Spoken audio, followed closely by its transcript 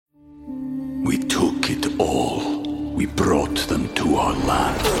We took it all. We brought them to our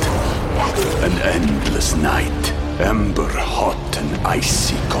land. An endless night, ember hot and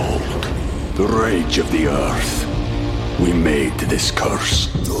icy cold. The rage of the earth. We made this curse.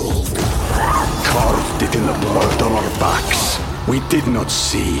 Carved it in the blood on our backs. We did not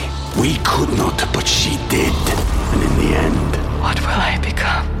see. We could not, but she did. And in the end... What will I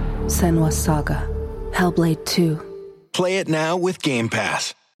become? Senua's Saga. Hellblade 2. Play it now with Game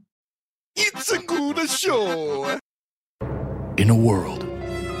Pass. It's a good show! In a world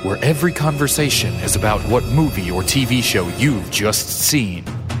where every conversation is about what movie or TV show you've just seen,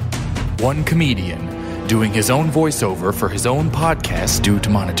 one comedian doing his own voiceover for his own podcast due to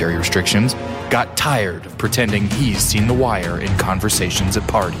monetary restrictions got tired of pretending he's seen The Wire in conversations at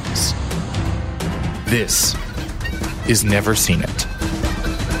parties. This is Never Seen It.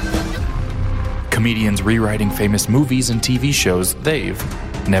 Comedians rewriting famous movies and TV shows they've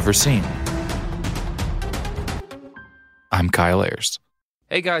never seen. I'm Kyle Ayers.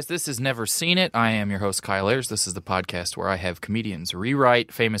 Hey guys, this is Never Seen It. I am your host, Kyle Ayers. This is the podcast where I have comedians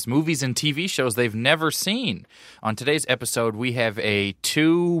rewrite famous movies and TV shows they've never seen. On today's episode, we have a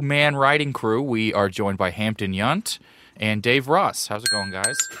two-man writing crew. We are joined by Hampton Yount and Dave Ross. How's it going,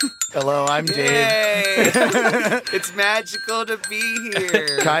 guys? Hello, I'm Dave. It's magical to be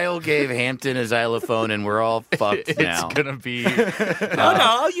here. Kyle gave Hampton a xylophone, and we're all fucked now. It's gonna be... No,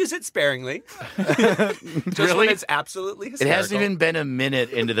 I'll use it sparingly. Just Really? when it's absolutely It hysterical. hasn't even been a minute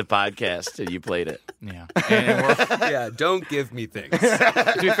into the podcast and you played it. Yeah. And we're, Yeah, don't give me things. to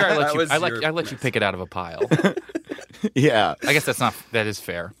be fair, That was I your let you pick it out of a pile. Yeah. I guess that is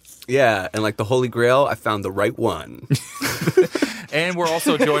fair. Yeah, and like the Holy Grail, I found the right one. And we're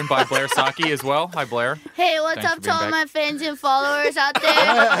also joined by Blair Saki as well. Hi, Blair. Hey, what's Thanks up for to being all back. my fans and followers out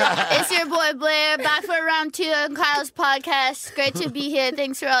there? It's your boy Blair, back for round 2 on Kyle's podcast. Great to be here.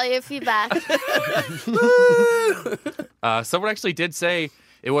 Thanks for all your feedback. Someone actually did say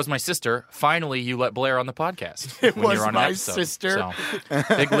it was my sister. Finally, you let Blair on the podcast. It when was you're on my an episode. sister. So,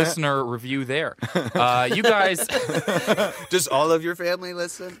 big listener review there. You guys, Does all of your family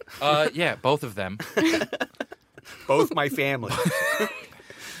listen? yeah, both of them. Both my family.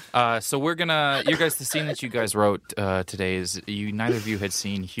 So we're gonna, you guys, the scene that you guys wrote today is neither of you had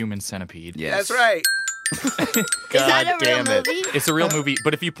seen Human Centipede. Yes. That's right. Is that a real damn it. movie? It's a real movie,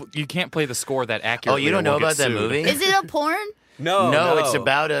 but if you can't play the score that accurately. Oh, you don't or know we'll get about that sued. movie? Is it a porn? No, it's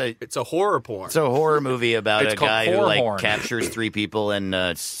about a... It's a horror porn. It's a horror movie about It's a called guy who Horror. captures 3 people and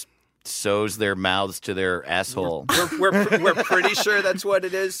sews their mouths to their asshole. we're pretty sure that's what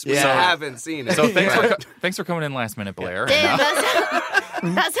it is. We Yeah. haven't seen it. So thanks for coming in last minute, Blair. Damn,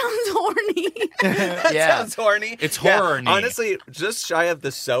 that sounds horny. That Yeah. sounds horny. It's Yeah, horror-ny. honestly, just shy of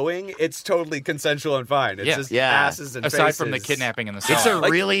the sewing, it's totally consensual and fine. It's Yeah. just Yeah. asses and Aside faces. from the kidnapping and the It's song. a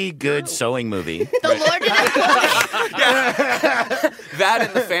really good sewing movie. The Lord didn't That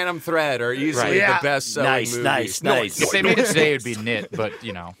and the Phantom Thread are easily Yeah. the best sewing Nice, movies. nice, No, nice. If they made it today, it would be knit, but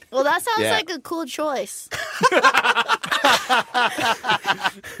you know. Well, that sounds Yeah. like a cool choice.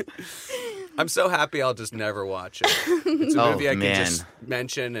 I'm so happy I'll just never watch it. It's a Oh, movie I man. can just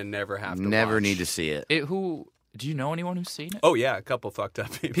mention and never have to Never watch. need to see it. Do you know anyone who's seen it? Oh, yeah, a couple fucked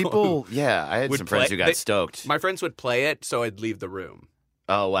up people. People, yeah, I had Would some friends play- who got they- stoked. My friends would play it, so I'd leave the room.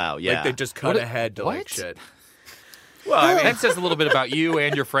 Oh, wow, yeah. Like, they'd just cut What- ahead to, what? like, shit. Well, I mean, That says a little bit about you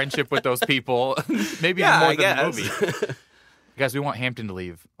and your friendship with those people. Maybe yeah, more I than guess. the movie. Guys, we want Hampton to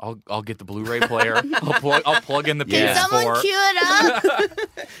leave. I'll get the Blu-ray player. I'll plug in the Yeah. Can someone PS4. cue it up?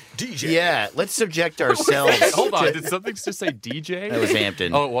 DJ. Yeah, let's subject ourselves. Hold on, did something just say DJ? That was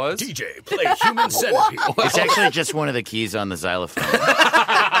Hampton. Oh, it was? DJ, play Human Centipede. It's actually just one of the keys on the xylophone.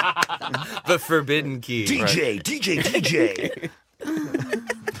 The forbidden key. DJ.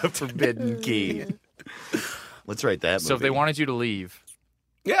 The forbidden key. Let's write that movie. So if they wanted you to leave,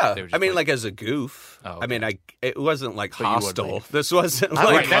 Yeah, They would I just mean, play- like as a goof. Oh, I mean, it wasn't like So you would Hostile. leave. This wasn't I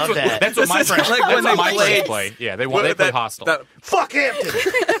would like love that. That's what my This is friends. like That's when what they my friends played- play. Yeah, they What- play that- Hostile. that- Fuck Hampton!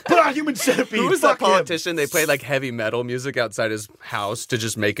 Put on Human Centipede! Who was that Fuck him. politician? They played like heavy metal music outside his house to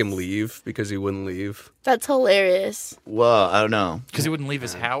just make him leave because he wouldn't leave. That's hilarious. Well, I don't know. Because he wouldn't leave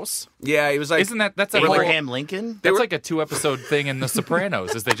his house. Yeah, he was like, Isn't that's a whole, Abraham Lincoln? that's like a 2-episode thing in The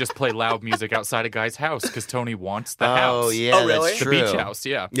Sopranos? Is they just play loud music outside a guy's house because Tony wants the house. Oh, yeah, Oh, really? that's The true. beach house,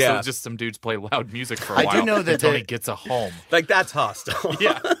 yeah. Yeah. So just some dudes play loud music music for a I while do know that until the- he gets a home. Like, that's hostile.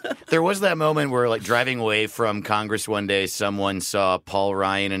 Yeah. There was that moment where, like, driving away from Congress one day, someone saw Paul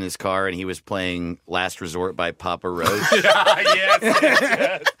Ryan in his car and he was playing Last Resort by Papa Roach.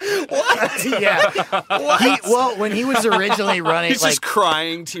 Yes. Yeah. Well, when he was originally running, He's just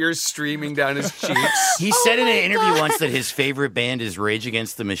crying, tears streaming down his cheeks. he said in an interview once that his favorite band is Rage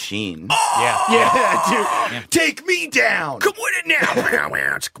Against the Machine. Yeah. Yeah, dude. Take me down. Come with it now.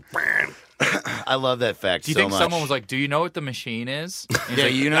 I love that fact Do you so think much. someone was like, "Do you know what the machine is?" And he's Yeah,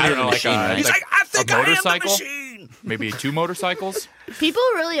 like, you know I the don't know, machine, right? He's like, I think a I am the motorcycle? machine. Maybe 2 motorcycles. People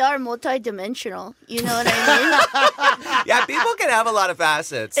really are multidimensional. You know what I mean? Yeah, people can have a lot of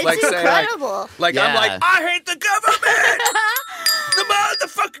facets. It's like, say, incredible. like I'm Yeah. like, I hate the government. The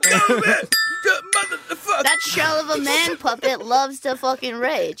motherfucking government. The motherfucker. That shell of a man puppet loves to fucking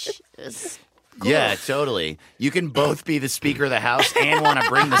rage. It's cool. Yeah, totally. You can both be the Speaker of the House and want to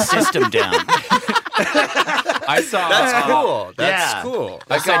bring the system down. I saw. That's cool. That's yeah. cool.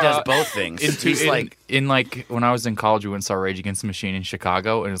 That guy does both things. He's like, in when I was in college, we went and saw Rage Against the Machine in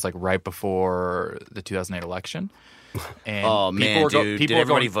Chicago, and it was like right before the 2008 election. And oh man, dude, did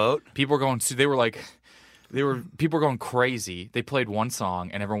everybody vote? People were going. People were going crazy. They played one song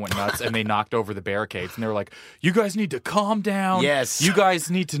and everyone went nuts and they knocked over the barricades and they were like, "You guys need to calm down. Yes. You guys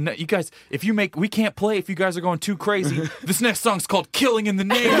need to. You guys, we can't play if you guys are going too crazy. This next song's called Killing in the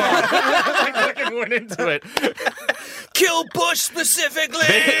Name of." They fucking went into it. Kill Bush specifically.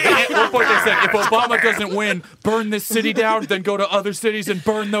 At one point they said, if Obama doesn't win, burn this city down, then go to other cities and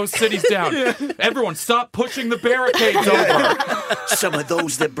burn those cities down. Everyone, stop pushing the barricades over. Some of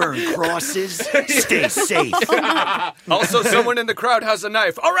those that burn crosses stay safe. Also, someone in the crowd has a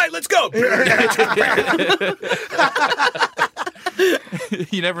knife. All right, let's go.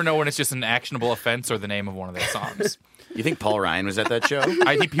 You never know when it's just an actionable offense or the name of one of their songs. You think Paul Ryan was at that show?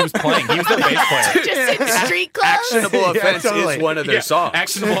 I think he was playing. He was the bass player. Just in street clothes. Actionable offense totally. is one of their songs.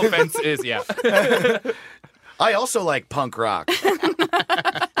 Actionable offense is, yeah. I also like punk rock. I'm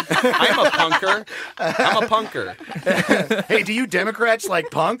a punker. I'm a punker. Hey, do you Democrats like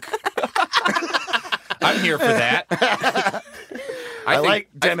punk? I'm here for that. I like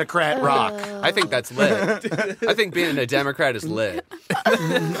Democrat rock. I think that's lit. I think being a Democrat is lit.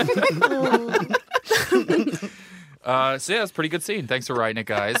 So yeah, it's a pretty good scene. Thanks for writing it,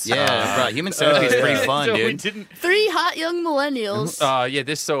 guys. Yeah, bro, Human Centipede is pretty fun, so we dude. didn't. 3 hot young millennials.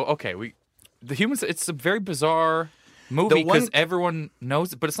 It's a very bizarre movie The one- because everyone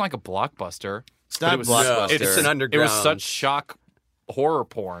knows it, but it's not like a blockbuster. It's not But a it was, blockbuster. It's an It underground. was such shock horror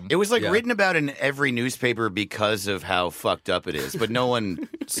porn. It was like Yeah. written about in every newspaper because of how fucked up it is, but no one.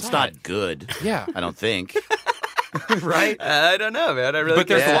 It's not good. Yeah. I don't think. Right? I don't know, man. I really But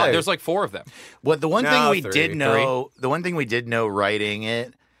there's can't a lot. say. There's like 4 of them. What the one No, thing we 3. did know, the one thing we did know writing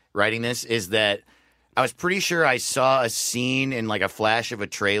this is that I was pretty sure I saw a scene in like a flash of a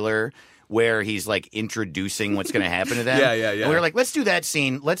trailer where he's like introducing what's going to happen to them. Yeah. And we were like, let's do that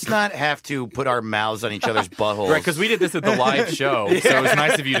scene. Let's not have to put our mouths on each other's buttholes. Right, because we did this at the live show, so it was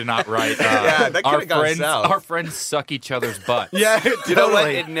nice of you to not write. Yeah, that our could've gone friends, south. our friends suck each other's butts. Yeah, You know what?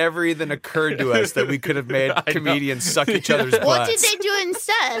 totally. It never even occurred to us that we could have made comedians suck each other's butts. What did they do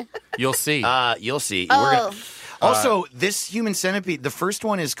instead? You'll see. You'll see. Oh, Also, this Human Centipede, the first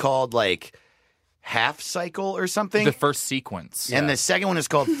one is called like Half Cycle or something. the first sequence. And the second one is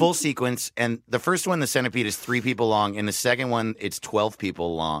called Full Sequence. And the first one, the centipede, is 3 people long. And the second one, it's 12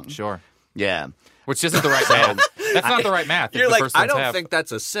 people long. Sure. Yeah. Which isn't the right math. That's not the right math. if You're the like, first I one's don't half. think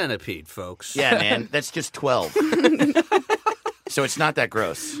that's a centipede, folks. Yeah, man. That's just 12. So it's not that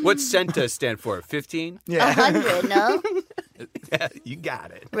gross. What's Centa stand for? 15? 100, no? You got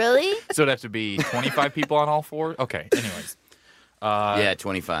it. Really? So it'd have to be 25 people on all 4? Okay, anyways. Yeah,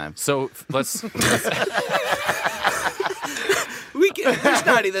 25. So let's There's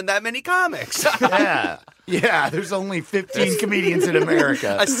not even that many comics. Yeah. Yeah, there's only 15 comedians in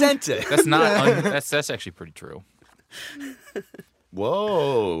America. A Centa. that's not that's actually pretty true.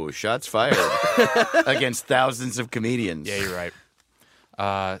 Whoa, shots fired against thousands of comedians. Yeah, you're right.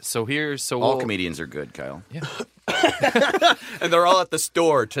 So All comedians are good, Kyle. Yeah. And they're all at the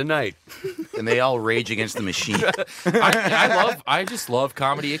store tonight. And they all rage against the machine. I just love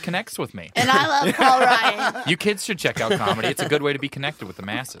comedy. It connects with me. And I love Paul Ryan. You kids should check out comedy. It's a good way to be connected with the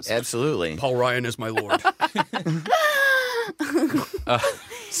masses. Absolutely. Paul Ryan is my lord.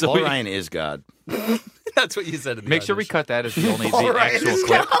 So Paul we- Ryan is God. That's what you said in the Make sure we audition. cut that as the only Paul the Ryan actual is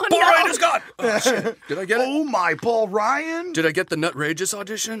clip. Oh, Paul no. Ryan is God. Oh, shit. Did I get it? Oh my, Paul Ryan? Did I get the Nutrageous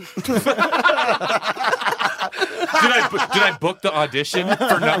audition? Did I book the audition for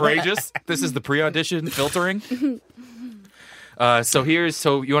Nutrageous? This is the pre-audition filtering. So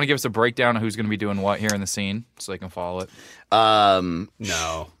you want to give us a breakdown of who's going to be doing what here in the scene so they can follow it?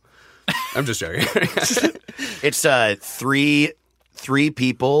 No. I'm just joking. It's three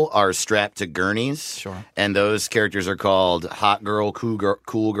people are strapped to gurneys. Sure. And those characters are called Hot Girl,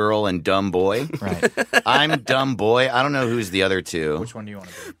 Cool Girl, and Dumb Boy. Right. I'm Dumb Boy. I don't know who's the other two. Which one do you want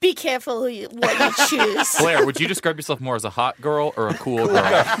to be? Be careful what you choose. Blair, would you describe yourself more as a hot girl or a cool girl?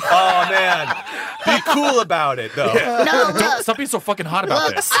 Oh, man. Be cool about it, though. No, look. Stop being so fucking hot about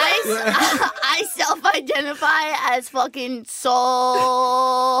Look, this. I self-identify as fucking so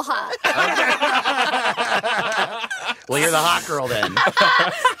hot. Well, you're the hot girl then.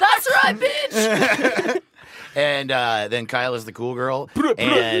 That's right, bitch. And then Kyle is the cool girl.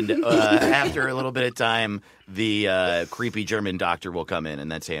 And after a little bit of time, the creepy German doctor will come in,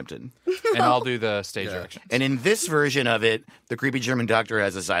 and that's Hampton. And I'll do the stage directions. And in this version of it, the creepy German doctor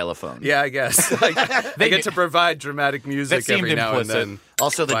has a xylophone. Yeah, I guess. They get to provide dramatic music seemed every now and implicit. then.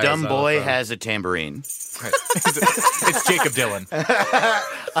 Also, the Via dumb boy xylophone. has a tambourine. Right. It's Jacob Dylan.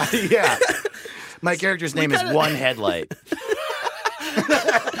 Yeah. My character's name is One Headlight.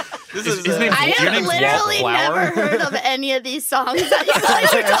 His name's, I your have name's literally Wallflower? never heard of any of these songs that you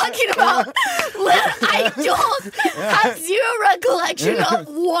guys are talking about. I don't have zero recollection of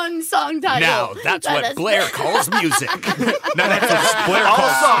one song title. Now, that's that what has- Blair calls music. No, that's what Blair All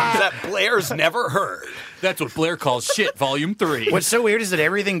calls songs that Blair's never heard. That's what Blair calls shit, Volume 3. What's so weird is that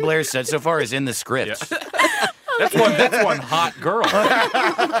everything Blair said so far is in the script. That's one hot girl.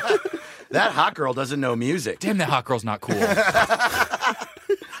 That hot girl doesn't know music. Damn, that hot girl's not cool.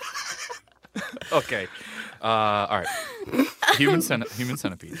 Okay. All right. Human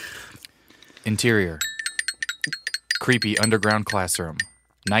centipede. Interior. Creepy underground classroom.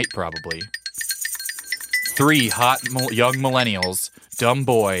 Night, probably. 3 hot young millennials, dumb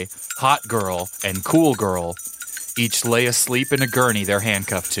boy, hot girl, and cool girl, each lay asleep in a gurney they're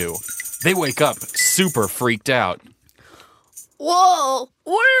handcuffed to. They wake up super freaked out. Whoa,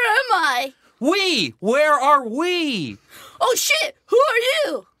 where am I? Where are we? Oh shit, who are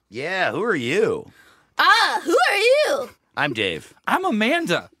you? Yeah, who are you? Who are you? I'm Dave. I'm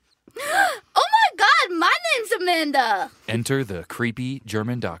Amanda. Oh my god, my name's Amanda. Enter the creepy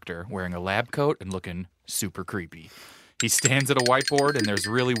German doctor wearing a lab coat and looking super creepy. He stands at a whiteboard and there's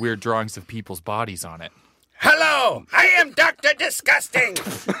really weird drawings of people's bodies on it. Hello, I am Dr. Disgusting.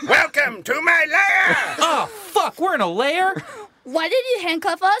 Welcome to my lair. Oh, fuck, we're in a lair? Why did you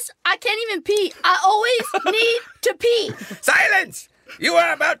handcuff us? I can't even pee. I always need to pee. Silence! You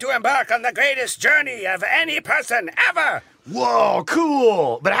are about to embark on the greatest journey of any person ever. Whoa,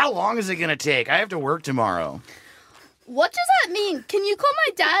 cool. But how long is it going to take? I have to work tomorrow. What does that mean? Can you call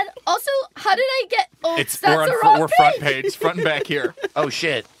my dad? Also, how did I get... Oh, We're that's the wrong front page, front and back here. Oh,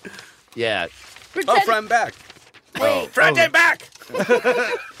 shit. Yeah. Pretend- Oh, front and back. Front and back.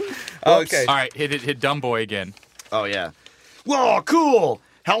 Okay. All right, hit dumb boy again. Oh, yeah. Whoa, cool.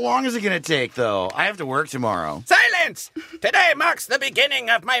 How long is it going to take, though? I have to work tomorrow. Silence! Today marks the beginning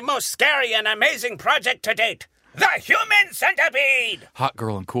of my most scary and amazing project to date. The Human Centipede! Hot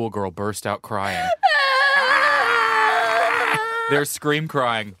girl and cool girl burst out crying. They're scream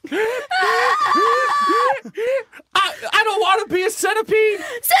crying. I don't want to be a centipede.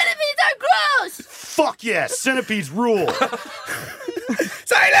 Centipedes are gross! Fuck yes, centipedes rule.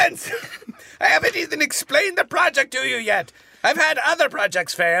 Silence! I haven't even explained the project to you yet. I've had other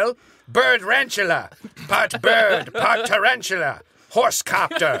projects fail. Bird-rantula. Part bird, part tarantula.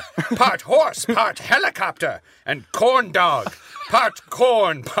 Horsecopter. Part horse, part helicopter. And corn dog. Part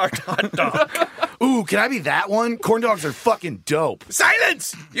corn, part hot dog. Ooh, can I be that one? Corn dogs are fucking dope.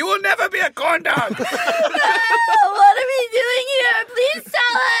 Silence! You will never be a corn dog. What are we doing here? Please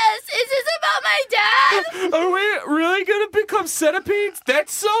tell us. Is this about my dad? Are we really going to become centipedes?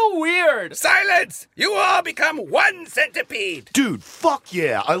 That's so weird. Silence! You will all become one centipede. Dude, fuck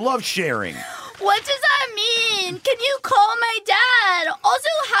yeah. I love sharing. What does that mean? Can you call my dad? Also,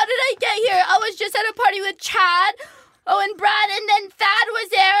 how did I get here? I was just at a party with Chad. Oh, and Brad, and then Thad was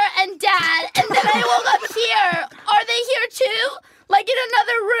there, and Dad, and then I woke up here. Are they here too? Like in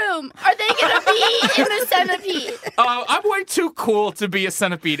another room? Are they gonna be in the centipede? I'm way too cool to be a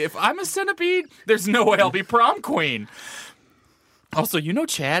centipede. If I'm a centipede, there's no way I'll be prom queen. Also, you know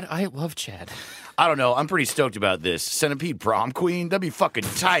Chad? I love Chad. I don't know. I'm pretty stoked about this. Centipede prom queen? That'd be fucking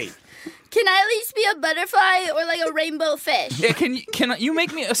tight. Can I at least be a butterfly or like a rainbow fish? Yeah, can you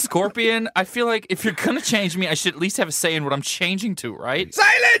make me a scorpion? I feel like if you're gonna change me, I should at least have a say in what I'm changing to, right?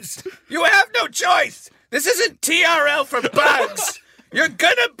 Silence! You have no choice. This isn't TRL for bugs. You're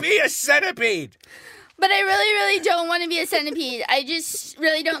gonna be a centipede. But I really, really don't want to be a centipede. I just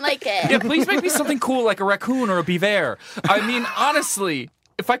really don't like it. Yeah, please make me something cool like a raccoon or a beaver. I mean, honestly,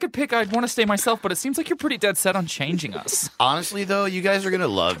 if I could pick, I'd want to stay myself, but it seems like you're pretty dead set on changing us. Honestly, though, you guys are going to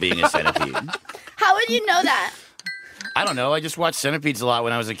love being a centipede. How would you know that? I don't know. I just watched centipedes a lot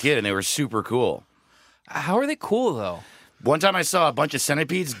when I was a kid, and they were super cool. How are they cool, though? One time I saw a bunch of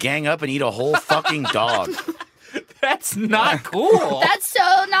centipedes gang up and eat a whole fucking dog. That's not cool. That's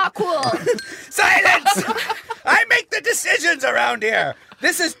so not cool. Silence! I make the decisions around here.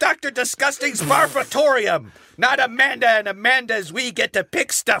 This is Dr. Disgusting's Barfatorium, not Amanda and Amanda's We Get to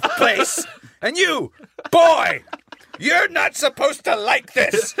Pick Stuff place. And you, boy, you're not supposed to like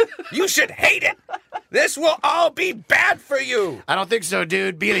this. You should hate it. This will all be bad for you. I don't think so,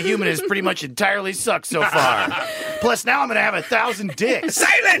 dude. Being a human has pretty much entirely sucked so far. Plus, now I'm going to have 1,000 dicks.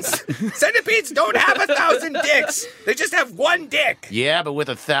 Silence! Centipedes don't have 1,000 dicks. They just have one dick. Yeah, but with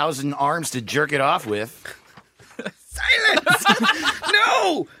 1,000 arms to jerk it off with. Silence!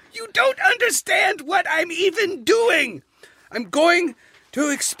 No! You don't understand what I'm even doing. I'm going to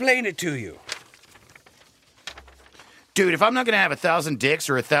explain it to you. Dude, if I'm not going to have 1,000 dicks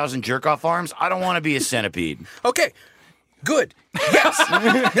or 1,000 jerk-off arms, I don't want to be a centipede. Okay, good. Yes,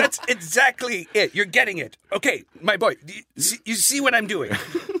 that's exactly it. You're getting it. Okay, my boy, you see what I'm doing?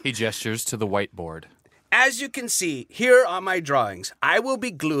 He gestures to the whiteboard. As you can see here on my drawings, I will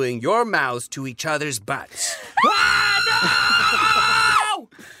be gluing your mouths to each other's butts.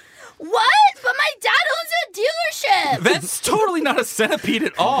 What? But my dad owns a dealership. That's totally not a centipede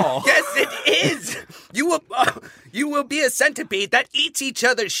at all. Yes, it is. You will be a centipede that eats each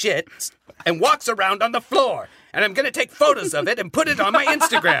other's shit and walks around on the floor. And I'm going to take photos of it and put it on my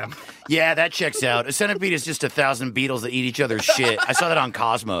Instagram. Yeah, that checks out. A centipede is just 1,000 beetles that eat each other's shit. I saw that on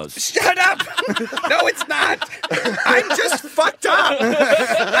Cosmos. Shut up! No, it's not. I'm just fucked up.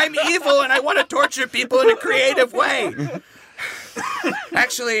 I'm evil and I want to torture people in a creative way.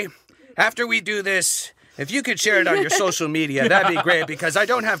 Actually, after we do this, if you could share it on your social media, that'd be great because I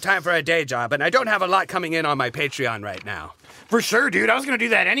don't have time for a day job and I don't have a lot coming in on my Patreon right now. For sure, dude. I was going to do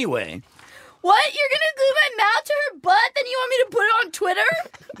that anyway. What? You're going to glue my mouth to her butt? Then you want me to put it on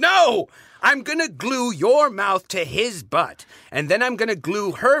Twitter? No! I'm going to glue your mouth to his butt, and then I'm going to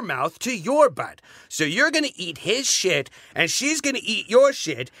glue her mouth to your butt. So you're going to eat his shit, and she's going to eat your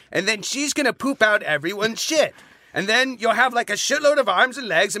shit, and then she's going to poop out everyone's shit. And then you'll have like a shitload of arms and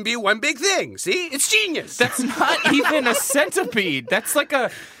legs and be one big thing. See? It's genius. That's not even a centipede. That's like a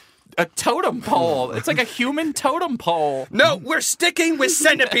totem pole. It's like a human totem pole. No, we're sticking with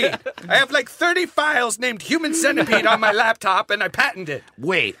centipede. I have like 30 files named human centipede on my laptop, and I patented it.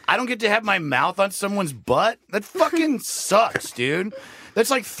 Wait, I don't get to have my mouth on someone's butt? That fucking sucks, dude.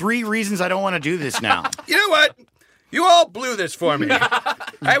 That's like 3 reasons I don't want to do this now. You know what? You all blew this for me.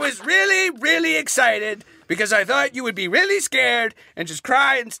 I was really, really excited because I thought you would be really scared and just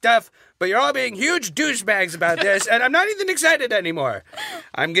cry and stuff, but you're all being huge douchebags about this, and I'm not even excited anymore.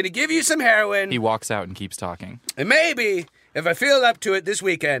 I'm going to give you some heroin. He walks out and keeps talking. And maybe, if I feel up to it this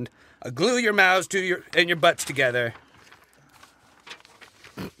weekend, I'll glue your mouths to your butts together.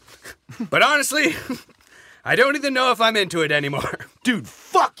 But honestly, I don't even know if I'm into it anymore. Dude,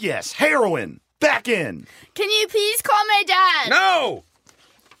 fuck yes. Heroin. Back in. Can you please call my dad? No!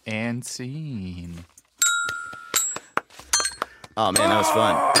 And scene. Oh, man, that was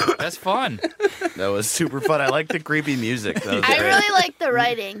fun. That's fun. That was super fun. I like the creepy music. That was I great. really like the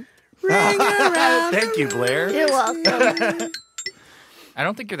writing. Thank you, Blair. You're welcome. I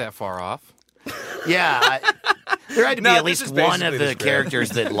don't think you're that far off. Yeah, there had to be No, at this least is one basically of the the script. characters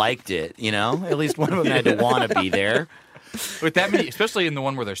that liked it, you know? At least one of them had to want to be there. With that many, especially in the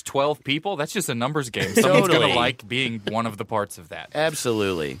one where there's 12 people, that's just a numbers game. Someone's Totally. going to like being one of the parts of that.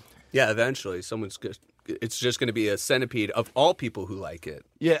 Absolutely. Yeah, eventually it's just going to be a centipede of all people who like it.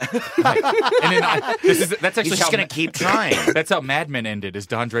 Yeah. And then that's actually He's how just going to keep trying. That's how Mad Men ended, is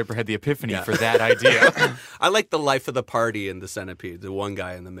Don Draper had the epiphany for that idea. I like the life of the party in the centipede, the one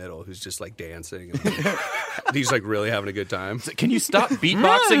guy in the middle who's just like dancing. And he's like really having a good time. Can you stop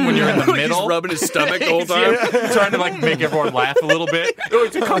beatboxing when you're in the middle? He's rubbing his stomach the whole time. Trying to like make everyone laugh a little bit. Oh,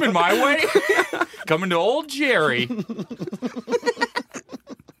 is it coming my way? Coming to old Jerry.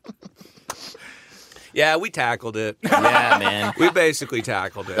 Yeah, we tackled it. Yeah, man. We basically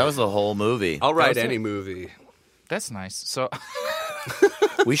tackled it. That was the whole movie. I'll write was any it. movie. That's nice. So,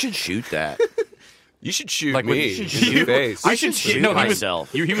 We should shoot that. You should shoot like, when me you in should the shoot- face. I should shoot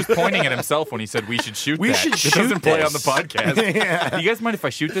myself. He was pointing at himself when he said we should shoot We that. should It shoot doesn't play on this. the podcast. You guys mind if I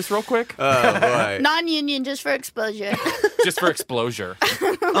shoot this real quick? Oh, boy. Non-union, just for exposure. Just for exposure.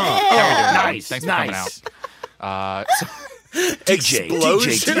 Nice. Thanks for coming out.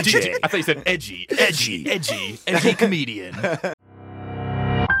 DJ. I thought you said edgy comedian.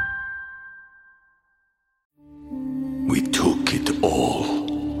 We took it all.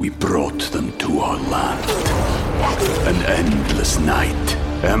 We brought them to our land. An endless night,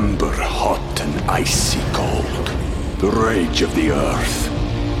 ember hot and icy cold. The rage of the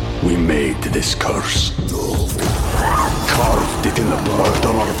earth. We made this curse. Carved it in the blood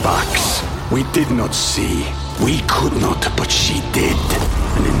on our backs. We did not see. We could not, but she did.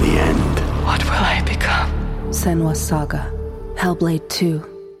 And in the end... What will I become? Senua's Saga. Hellblade 2.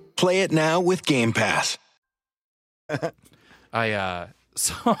 Play it now with Game Pass.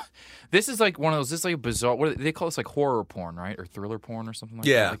 So this is like one of those. This is like a bizarre. What do they call this? Like horror porn, right? Or thriller porn, or something like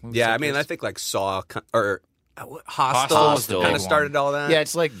that. Yeah, Like movies yeah. like I mean, this? I think like Saw or Hostel kind of started all that. Yeah,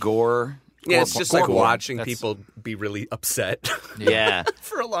 it's like gore. Yeah, it's just like gore. watching That's- people be really upset Yeah.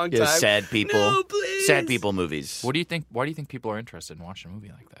 for a long Yeah, time. sad people. No, please. Sad people movies. What do you think? Why do you think people are interested in watching a movie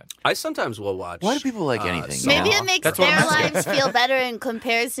like that? I sometimes will watch. Why do people like anything? Saw. Maybe it makes That's what their I'm asking. lives feel better in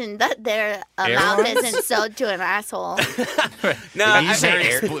comparison that their mouth Airlines? isn't sewed to an asshole. No, Did you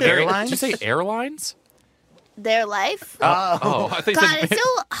say airlines? Did you say airlines? Their life? Oh, I think God, it's so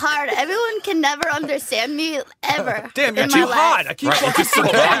hard. Everyone can never understand me ever. Damn, you're in too my life. hot. I keep fucking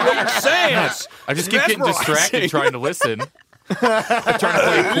forgetting what you're saying. I just keep getting distracted trying to listen. I'm trying to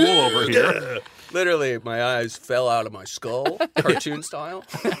play it cool over here. Literally, my eyes fell out of my skull, cartoon style.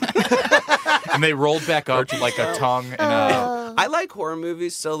 And they rolled back up like a tongue and a... I like horror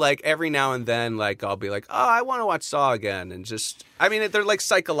movies, so like every now and then, like I'll be like, oh, I want to watch Saw again, and just, I mean, they're like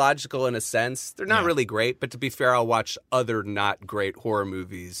psychological in a sense. They're not really great, but to be fair, I'll watch other not great horror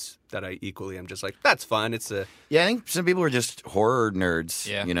movies that I equally am just like, that's fun. It's a Yeah, I think some people are just horror nerds.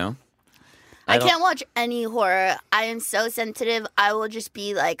 Yeah. You know? I can't watch any horror. I am so sensitive. I will just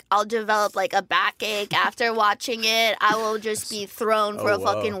be like, I'll develop like a backache after watching it. I will just be thrown for a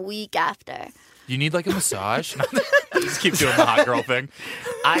fucking week after. You need like a massage? Just keep doing the hot girl thing.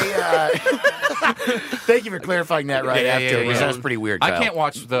 Thank you for clarifying that right Yeah, after. yeah. That was pretty weird, I Kyle. can't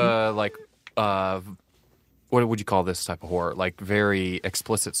watch the like what would you call this type of horror? Like very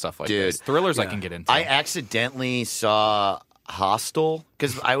explicit stuff like Dude, this. Thrillers I can get into. I accidentally saw Hostel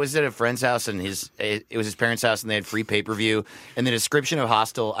because I was at a friend's house and it was his parents' house and they had free pay-per-view, and the description of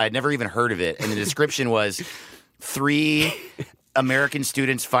Hostel, I'd never even heard of it, and the description was 3 American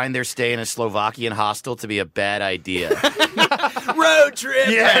students find their stay in a Slovakian hostel to be a bad idea. road trip.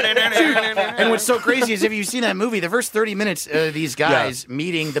 And what's so crazy is if you've seen that movie, the first 30 minutes, these guys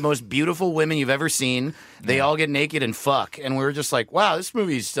meeting the most beautiful women you've ever seen, they all get naked and fuck. And we were just like, wow, this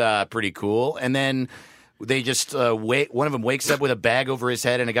movie's pretty cool. And then they just one of them wakes up with a bag over his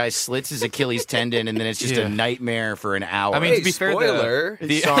head and a guy slits his Achilles tendon, and then it's just a nightmare for an hour. I mean, Hey, to be fair, spoiler.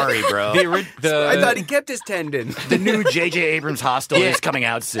 Sorry, bro. I thought he kept his tendon. The new J.J. Abrams Hostel is coming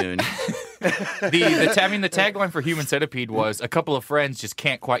out soon. the tagline for Human Centipede was a couple of friends just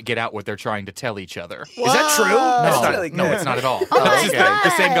can't quite get out what they're trying to tell each other. Is that true? No, really no, good. it's not at all. my It's God. the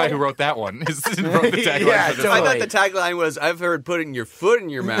same guy who wrote that one wrote the tagline Yeah, for this. I totally. thought the tagline was, I've heard putting your foot in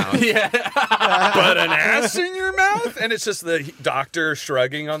your mouth. Yeah. But an ass in your mouth? And it's just the doctor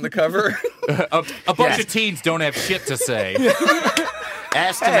shrugging on the cover. A bunch of teens don't have shit to say.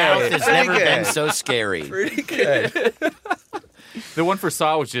 Ass to mouth has pretty never been good. so scary. Pretty good. The one for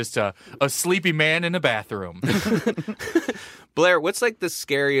Saw was just a sleepy man in a bathroom. Blair, what's like the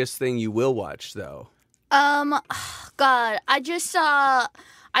scariest thing you will watch, though? God, I just saw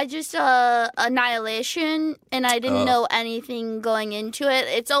Annihilation, and I didn't know anything going into it.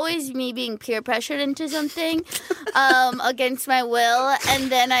 It's always me being peer pressured into something against my will,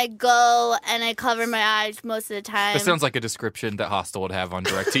 and then I go and I cover my eyes most of the time. That sounds like a description that Hostel would have on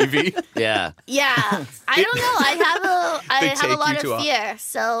DirecTV. Yeah. Yeah, I don't know. I have take a lot you to of a- fear,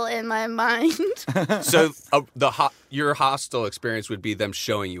 so in my mind. So your Hostel experience would be them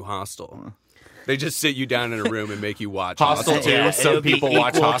showing you Hostel. They just sit you down in a room and make you watch Hostel Hostel. too. Yeah, Some it'll be people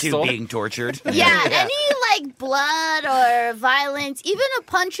watch equal Hostel. to being tortured. Yeah, any like blood or violence, even a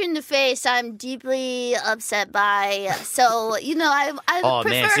punch in the face, I'm deeply upset by. So I Oh, prefer.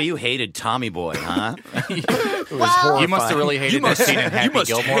 man, so you hated Tommy Boy, huh? well, You must have really hated that scene in Happy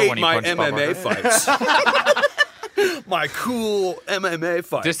Gilmore when he my punched Bob MMA Barker. fights. My cool MMA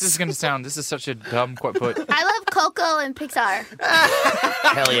fights. This is such a dumb quote put. I love Coco and Pixar.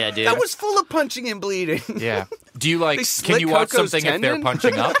 Hell yeah, dude. That was full of punching and bleeding. Yeah. Do you They can slit you watch Coco's something if they're tendon?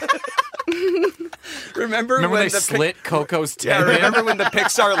 punching up? Remember Remember when they slit Coco's Yeah, tendon? remember when the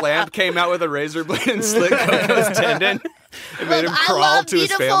Pixar lamp came out with a razor blade and slit Coco's tendon? It made him I crawl love to his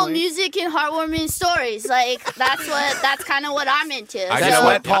beautiful family. music and heartwarming stories. Like that's kind of what I'm into. That's So-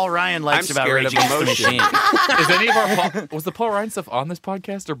 what Paul Ryan likes I'm about scared Rage of Against the emotion. Machine. Is any of our was the Paul Ryan stuff on this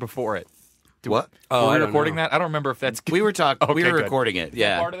podcast or before it? What? Oh, Were I we don't recording know. that? I don't remember if that's We were talking. Okay, we were good. recording it.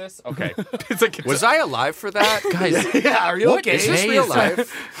 Yeah. part of this. Okay, it's like Was I alive for that? guys? Yeah. Are you What okay? Is this day real is-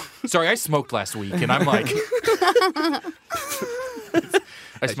 life? Sorry, I smoked last week, and I'm like,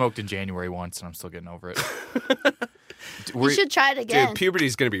 I smoked in January once, and I'm still getting over it. you should try it again. Dude,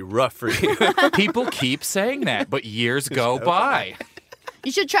 puberty's gonna be rough for you. People keep saying that, but years go by.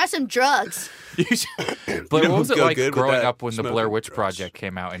 You should try some drugs. But what was it go like good with growing that up when the smoking Blair Witch drugs. Project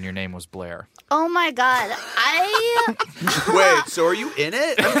came out and your name was Blair? Oh my god, Wait, so are you in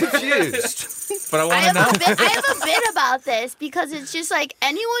it? I'm confused. But I I want to have know. a bit about this because it's just like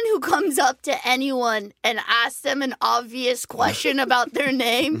anyone who comes up to anyone and asks them an obvious question about their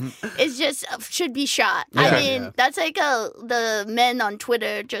name is just should be shot. I Yeah. mean, that's like the men on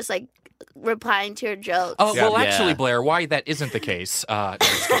Twitter just like replying to your jokes. Oh, well, Yeah. actually, Blair, why that isn't the case. No,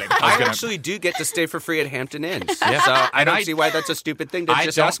 just kidding. I was I gonna- actually do get to stay for free at Hampton Inns. Yeah. So I And don't I- see why that's a stupid thing to I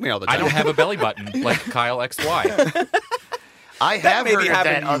just don't- ask me all the time. I don't have a belly button like Kyle XY. I have maybe heard of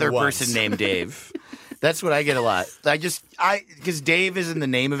happened that to you other once. person named Dave. That's what I get a lot. Because Dave isn't the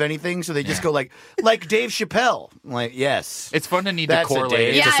name of anything, so they just go like Dave Chappelle. I'm like, yes. It's fun to need That's to a correlate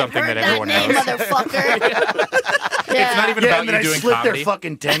Dave. it yeah, to I've something heard that that everyone name, knows. motherfucker. Yeah. It's not even Yeah, about and you then I doing slit comedy. their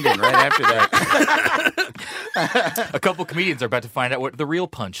fucking tendon right after that. A couple comedians are about to find out what the real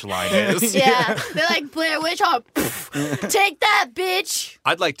punchline is. Yeah, they're like Blair Witch. Oh, take that, bitch!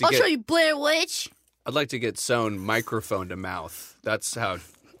 I'd like to I'll get show you Blair Witch. I'd like to get sewn microphone to mouth. That's how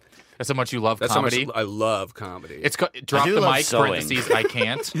much you love comedy. how much I love comedy. It's drop do the love mic, sewing. parentheses, I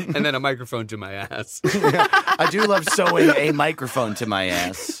can't. and then a microphone to my ass. I do love sewing a microphone to my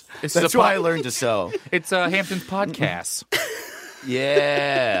ass. It's That's the why I po- learned to sew. It's Hampton's podcast.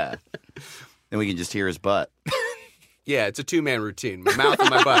 Yeah. Then we can just hear his butt. Yeah, it's a two-man routine. My mouth and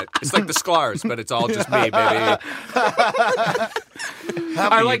my butt. It's like the Sklar's, but it's all just me, baby. How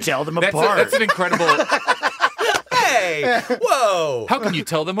can you tell them apart? That's an incredible. Hey! Whoa! How can you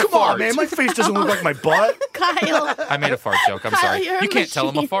tell them Come apart? on, man. My face doesn't look like my butt. Kyle. I made a fart joke. I'm Kyle, sorry. you're a You can't tell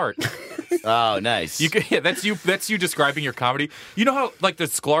them a machine. fart. Oh, nice. Yeah, that's you. That's you describing your comedy. You know how like the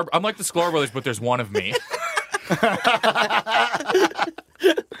Sklar. I'm like the Sklar brothers, but there's one of me.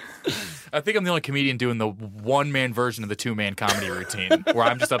 I think I'm the only comedian doing the one-man version of the two-man comedy routine, where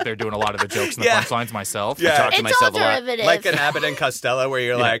I'm just up there doing a lot of the jokes and the Yeah. punchlines myself. Yeah. I talk to It's all myself a lot. derivative. Like an Abbott and Costello, where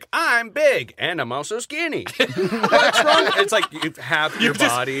you're like, I'm big and I'm also skinny. What's wrong? It's like you have your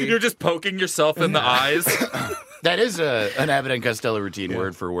body. You're just poking yourself in the eyes. That is an Abbott and Costello routine,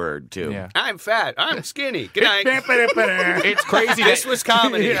 word for word, too. Yeah. I'm fat. I'm skinny. Good night. It's crazy. This that, was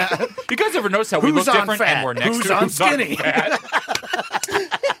comedy. You guys ever notice how we Who's look on different fat? and we're next Who's to on who's skinny? fat?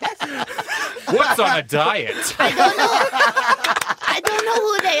 What's on a diet? I don't know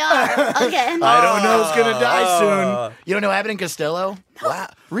who they are. Again. I don't know who's going to die soon. You don't know Abbott and Costello? Wow.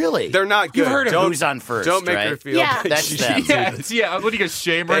 Really? They're not good. You've heard of Don't- Who's on First, Don't make right? her feel Yeah. bad. That's them. Yes, yeah. I'm letting a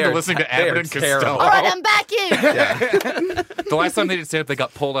shamer They into are listening to te- they Abbott are and terrible. Costello. All right, I'm back in. The last time they did stand up, they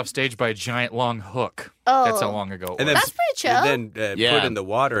got pulled off stage by a giant long hook. Oh. That's how long ago it was. And then, That's pretty chill. And then Yeah. put in the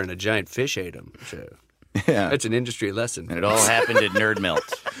water and a giant fish ate him. So Yeah. that's an industry lesson. And it all happened at Nerd Melt.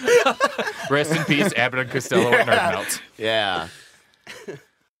 Rest in peace, Abbott and Costello at Nerd Melt. Yeah.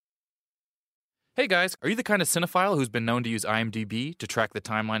 Hey guys, are you the kind of cinephile who's been known to use IMDb to track the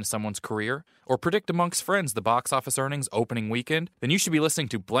timeline of someone's career? Or predict amongst friends the box office earnings opening weekend? Then you should be listening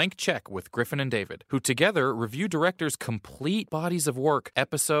to Blank Check with Griffin and David, who together review directors' complete bodies of work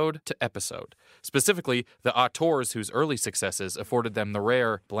episode to episode. Specifically, the auteurs whose early successes afforded them the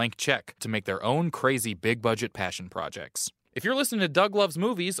rare blank check to make their own crazy big-budget passion projects. If you're listening to Doug Loves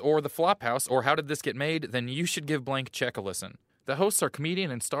Movies or The Flophouse or How Did This Get Made, then you should give Blank Check a listen. The hosts are comedian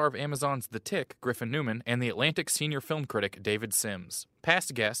and star of Amazon's The Tick, Griffin Newman, and The Atlantic senior film critic, David Sims.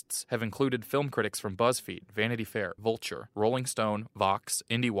 Past guests have included film critics from BuzzFeed, Vanity Fair, Vulture, Rolling Stone, Vox,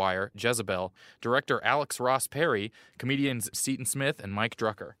 IndieWire, Jezebel, director Alex Ross Perry, comedians Seton Smith and Mike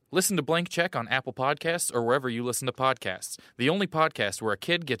Drucker. Listen to Blank Check on Apple Podcasts or wherever you listen to podcasts. The only podcast where a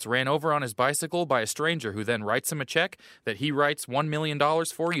kid gets ran over on his bicycle by a stranger who then writes him a check that he writes $1 million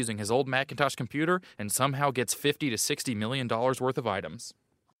for using his old Macintosh computer and somehow gets $50 to $60 million worth of items.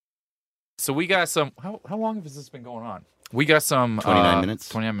 So we got some... How long has this been going on? We got some... 29 minutes.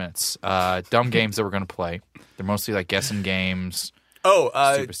 29 minutes. Dumb games that we're going to play. They're mostly like guessing games, Oh,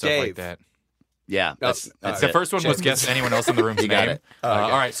 stupid stuff Dave. like that. Yeah. That's The it. first one was guess anyone else in the room's You got name. it. All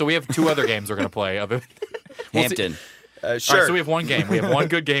right, so we have two other games we're going to play. We'll see. Hampton. Sure. All right, so we have one game. We have one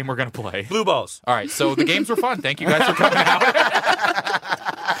good game we're going to play. Blue balls. All right, so the games were fun. Thank you guys for coming out.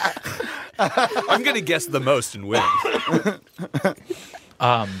 I'm going to guess the most and win.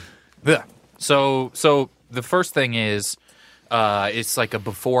 Yeah. So the first thing is it's like a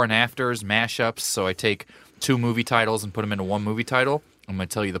before and afters mashups. So I take two movie titles and put them into one movie title. I'm going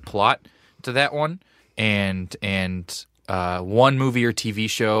to tell you the plot to that one and one movie or TV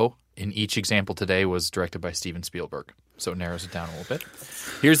show in each example today was directed by Steven Spielberg. So it narrows it down a little bit.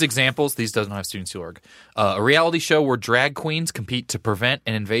 Here's examples. These doesn't have Steven Spielberg. A reality show where drag queens compete to prevent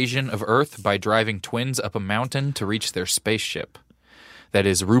an invasion of Earth by driving twins up a mountain to reach their spaceship. That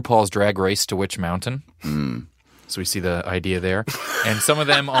is RuPaul's Drag Race to Witch Mountain. So we see the idea there. And some of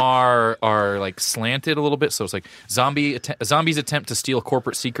them are like slanted a little bit. So it's like zombies attempt to steal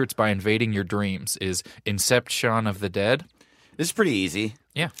corporate secrets by invading your dreams is Inception of the Dead. This is pretty easy.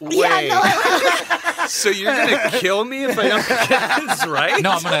 Yeah. So you're going to kill me if I don't get this right?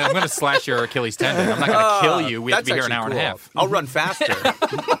 No, I'm gonna slash your Achilles tendon. I'm not going to kill you. We have to be here an hour and a half. I'll run faster.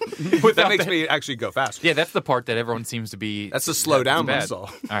 That makes me actually go faster. Yeah, that's the part that everyone seems to be... That's a slow down bad. muscle.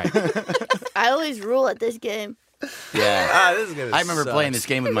 All right. I always rule at this game. Yeah. This is gonna I remember suck. playing this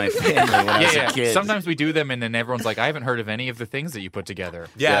game with my family when I was a kid. Sometimes we do them, and then everyone's like, I haven't heard of any of the things that you put together.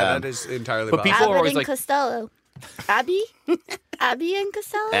 Yeah, that is entirely But possible. people are Abbott always and like... Costello. Abby? Abby and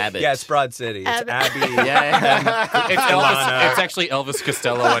Costello? Abbott. Yeah, it's Broad City. It's Abbott. Abby. Yeah. It's Elvis. It's actually Elvis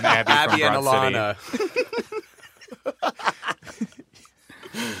Costello and Abby, Abby from and Broad Alana. City.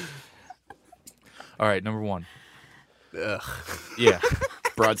 All right, number one. Ugh. Yeah.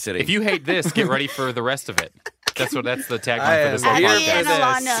 Broad City. If you hate this, get ready for the rest of it. That's the tagline for this am whole here Abby for and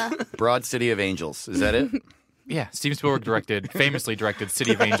podcast. this. Alana. Broad City of Angels. Is that it? Yeah, Steven Spielberg famously directed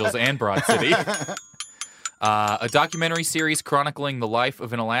City of Angels and Broad City. A documentary series chronicling the life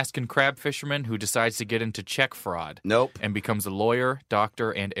of an Alaskan crab fisherman who decides to get into check fraud. Nope. And becomes a lawyer,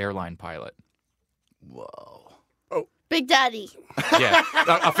 doctor, and airline pilot. Whoa. Big Daddy. Yeah,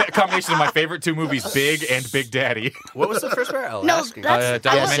 a combination of my favorite two movies, Big and Big Daddy. What was the first part? No, Alaskan. that's... A say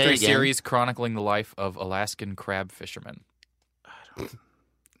documentary it again. series chronicling the life of Alaskan crab fishermen.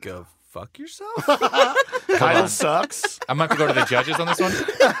 Go fuck yourself? Title sucks. I'm going to go to the judges on this one.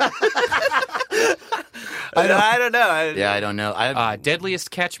 I don't know. Yeah, I don't know.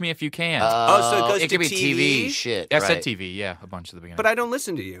 Deadliest Catch Me If You Can. so it goes it to could be TV TV? shit. I said right. TV, yeah, a bunch at the beginning. But I don't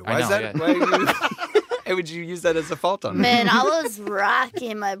listen to you. Why I is know, that? yeah. Why would you use that as a fault on me? Man, I was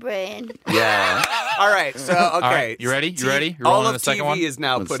rocking my brain. Yeah. All right. So okay. All right, you ready? You ready? You're All rolling of on the second TV one? is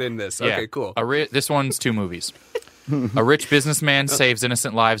now put in this. Yeah. Okay, cool. This one's two movies. A rich businessman saves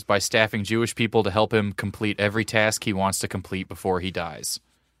innocent lives by staffing Jewish people to help him complete every task he wants to complete before he dies.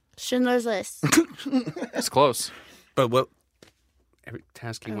 Schindler's List. It's close. But what? Every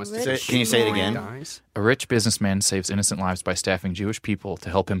task he wants to rich Can you say it again? dies. A rich businessman saves innocent lives by staffing Jewish people to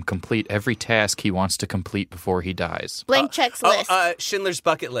help him complete every task he wants to complete before he dies. Blank checks list. Schindler's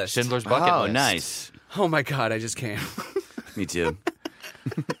Bucket List. Schindler's Bucket Oh, List. nice. Oh my God, I just came. Me too.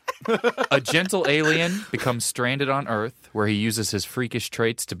 A gentle alien becomes stranded on Earth, where he uses his freakish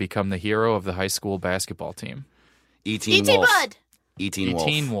traits to become the hero of the high school basketball team. E.T. E.T. Wolf. Bud. E.T. Wolf.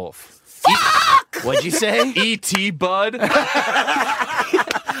 E-Teen Wolf. What'd you say? E.T. Bud.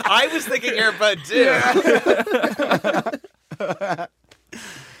 I was thinking Air Bud too.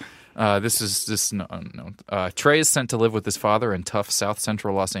 Trey is sent to live with his father in tough South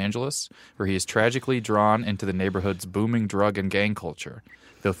Central Los Angeles, where he is tragically drawn into the neighborhood's booming drug and gang culture.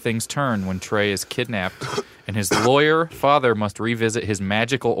 Though things turn when Trey is kidnapped, and his lawyer father must revisit his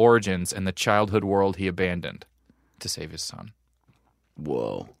magical origins and the childhood world he abandoned to save his son.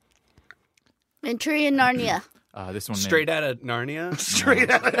 Whoa. Entry in Narnia. This one Straight out of Narnia.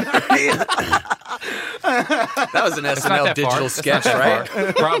 That was an It's not SNL that digital far. It's sketch, not right?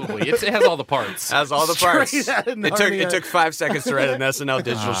 that far. Probably. It has all the parts. Has all the parts. Straight outta It Narnia. took 5 seconds to write an SNL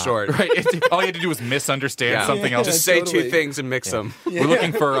digital short. Right. All you had to do was misunderstand Yeah. something else. Just say totally. 2 things and mix them. We're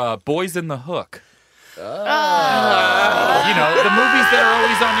looking for Boys in the Hook. You know, the movies that are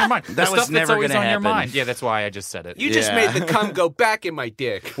always on your mind. The That was stuff that's never always gonna on your happen. mind. Yeah, that's why I just said it. You just Yeah. made the cum go back in my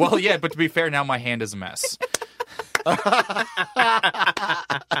dick. Well, yeah, but to be fair, now my hand is a mess.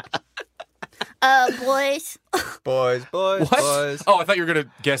 Boys. Boys. What? Oh, I thought you were going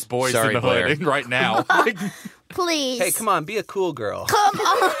to guess Boys Sorry, in the Hood Blair. right now. Please. Hey, come on, be a cool girl. Come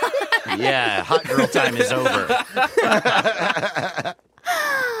on. Yeah, hot girl time is over.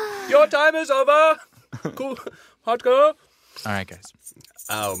 Your time is over. Cool. Hot girl. All right, guys.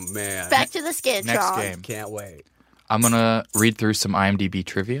 Oh, man. Back to the Skitron. Next game. Can't wait. I'm going to read through some IMDb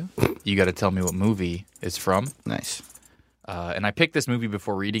trivia. You got to tell me what movie it's from. Nice. And I picked this movie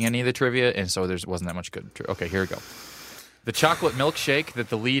before reading any of the trivia, and so there wasn't that much good. Okay, here we go. The chocolate milkshake that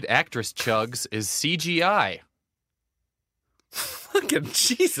the lead actress chugs is CGI. Fucking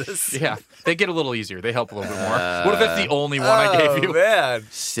Jesus. Yeah, they get a little easier. They help a little bit more. What if that's the only one I gave you? Man.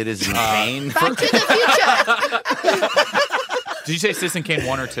 Citizen Kane. Back to the future. Did you say Citizen Kane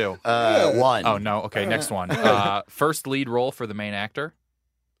 1 or 2? 1. Oh, no. Okay, next one. First lead role for the main actor.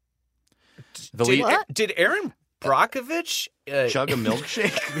 The lead. Did Aaron Brockovich Chug a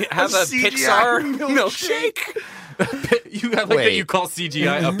milkshake? have a CGI Pixar milkshake? You like that you call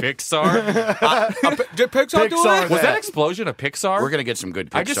CGI a Pixar? Did Pixar do it? Was that explosion a Pixar? We're gonna get some good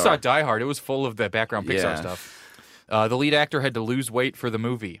Pixar. I just saw Die Hard. It was full of the background Pixar Yeah. stuff. The lead actor had to lose weight for the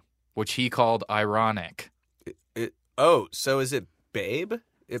movie, which he called ironic. So is it Babe?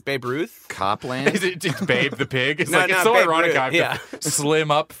 Babe Ruth? Copland. Is it Babe the pig? It's No, like it's not so Babe ironic Ruth, I have to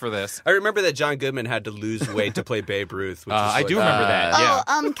slim up for this. I remember that John Goodman had to lose weight to play Babe Ruth. Which is I like, do remember that.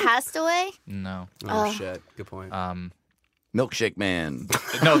 Yeah. Castaway? No. Oh, shit. Good point. Milkshake Man.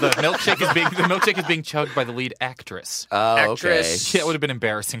 No, the milkshake is being chugged by the lead actress. Oh, Actress. Yeah, it would have been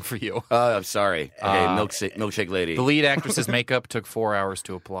embarrassing for you. Oh, I'm sorry. Okay, milkshake lady. The lead actress's makeup took 4 hours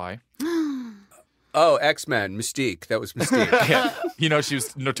to apply. Oh, X-Men. Mystique. That was Mystique. Yeah. You know, she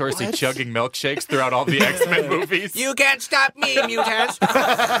was notoriously chugging milkshakes throughout all the X-Men movies. You can't stop me, mutants.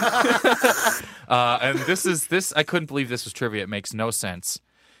 And this I couldn't believe this was trivia. It makes no sense.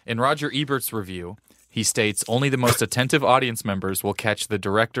 In Roger Ebert's review, he states, only the most attentive audience members will catch the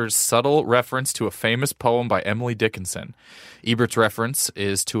director's subtle reference to a famous poem by Emily Dickinson. Ebert's reference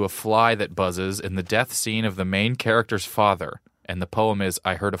is to a fly that buzzes in the death scene of the main character's father. And the poem is,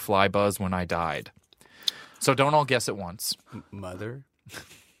 I heard a fly buzz when I died. So don't all guess at once. Mother?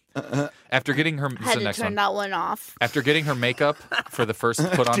 After getting her... Had to turn that one off. After getting her makeup put on for the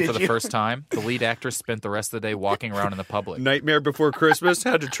first time, the lead actress spent the rest of the day walking around in the public. Nightmare Before Christmas?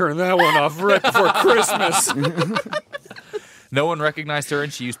 Had to turn that one off right before Christmas. No one recognized her,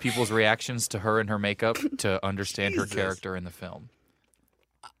 and she used people's reactions to her and her makeup to understand her character in the film.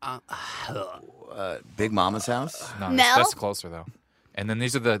 Big Mama's House? No, Mel? that's closer, though. And then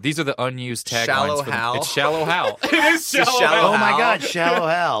these are the unused taglines. Shallow for Hal? It's Shallow Hal. It is Oh my God, Shallow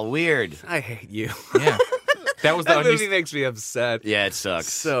Hal. Weird. I hate you. Yeah. That was the That unused... movie makes me upset. Yeah, it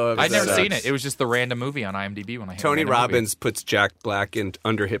sucks. So upset. I'd never seen it. It was just the random movie on IMDb when I had Tony Robbins puts Jack Black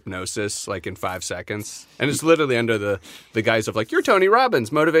under hypnosis like in 5 seconds. And it's literally under the guise of like, you're Tony Robbins,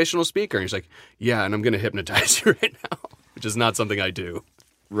 motivational speaker. And he's like, yeah, and I'm going to hypnotize you right now, which is not something I do.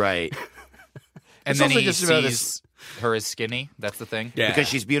 Right. And It's then also he just about sees her as skinny. That's the thing. Yeah. Because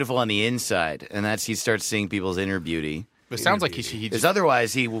she's beautiful on the inside, and he starts seeing people's inner beauty. It sounds like he Because just...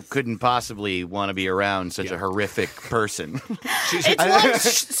 otherwise, he couldn't possibly want to be around such a horrific person.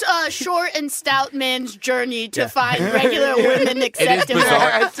 It's one short and stout man's journey to find regular women It is acceptable.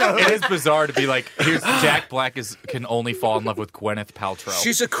 bizarre. It is bizarre to be like, here's Jack Black can only fall in love with Gwyneth Paltrow.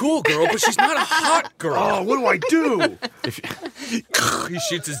 She's a cool girl, but she's not a hot girl. Oh, what do I do? He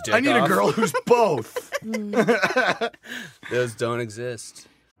shoots his dick I need off. a girl who's both. Those don't exist.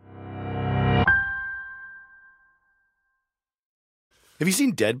 Have you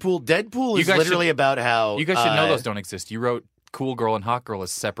seen Deadpool? Deadpool You is guys literally about how... You guys should know those don't exist. You wrote cool girl and hot girl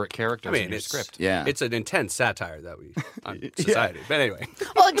as separate characters I mean, in your it's script. Yeah. It's an intense satire that we on society. But anyway,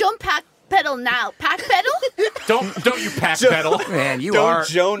 Oh, don't backpedal now. Backpedal? Don't you pack pedal. Man, you don't are...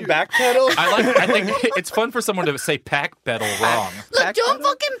 Joan backpedal. I think it's fun for someone to say pack pedal wrong. Look, don't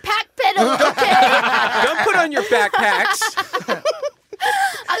fucking backpedal, okay? Don't put on your backpacks.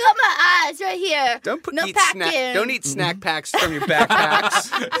 I got my eyes right here. Don't no eat packing. Don't eat snack packs from your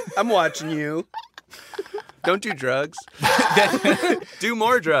backpacks. I'm watching you. Don't do drugs. Do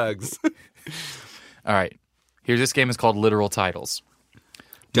more drugs. All right. This game is called Literal Titles.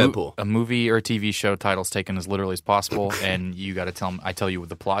 Deadpool. A movie or a TV show title's taken as literally as possible, and you got to tell me. I tell you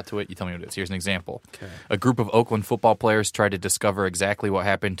the plot to it. You tell me what it is. Here's an example. Okay. A group of Oakland football players try to discover exactly what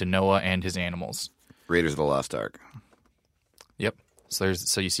happened to Noah and his animals. Raiders of the Lost Ark. Yep. So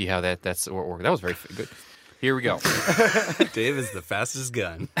you see how that's that was very good. Here we go. Dave is the fastest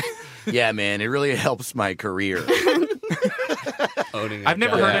gun. Yeah, man, it really helps my career. Owning I've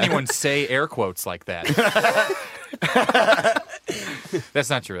never heard anyone say air quotes like that. That's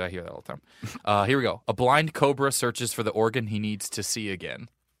not true. I hear that all the time. Here we go. A blind cobra searches for the organ he needs to see again.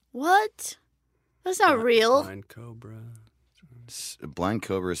 What? That's not real. Blind cobra. A blind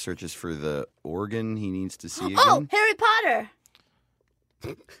cobra searches for the organ he needs to see again. Oh, Harry Potter.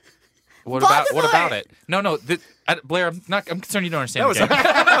 What Voldemort! about it? No. Blair, I'm concerned you don't understand.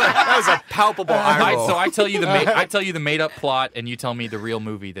 That was a palpable eye roll. So I tell you the made up plot, and you tell me the real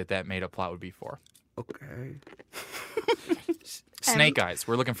movie that made up plot would be for. Okay. Snake Eyes.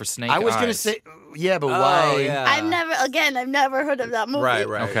 We're looking for Snake Eyes. I was gonna say, yeah, but why? Yeah. I've never heard of that movie. Right.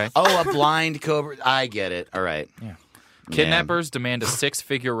 Okay. Oh, a blind cobra. I get it. All right. Yeah. Kidnappers demand a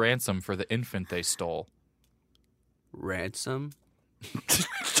 6-figure ransom for the infant they stole. Ransom.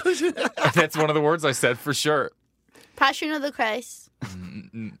 That's one of the words I said for sure. Passion of the Christ.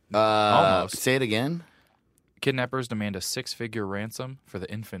 Almost. Say it again. Kidnappers demand a 6-figure ransom for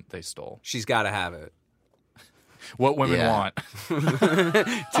the infant they stole. She's got to have it What women Yeah. want.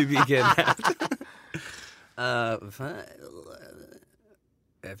 to be kidnapped.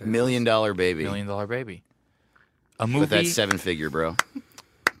 $1 million baby. $1 million baby. A movie. But that's 7-figure, bro.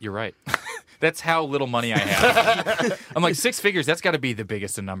 You're right. That's how little money I have. I'm like, 6 figures, that's got to be the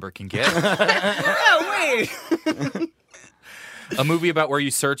biggest a number can get. Oh wait. A movie about where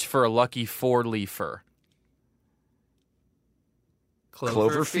you search for a lucky 4-leafer.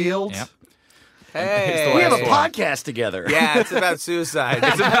 Cloverfield? Yep. Hey. We have a Last one. podcast together. Yeah, it's about suicide,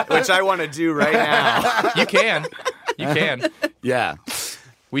 which I want to do right now. You can. You can. Yeah.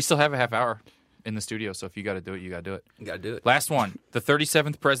 We still have a half hour in the studio, so if you got to do it, you got to do it. You gotta do it. Last one. The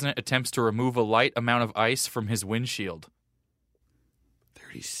 37th president attempts to remove a light amount of ice from his windshield.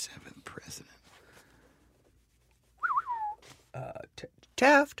 37th president.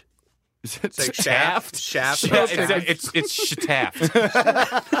 Taft. It's like Shaft. Shaft. Yeah, it's Shataft.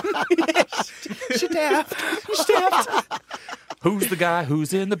 Shataft. Who's the guy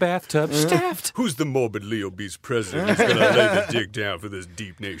who's in the bathtub? Shataft. Who's the morbidly obese president who's going to lay the dig down for this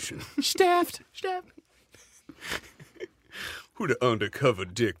deep nation? Shataft. Who the undercover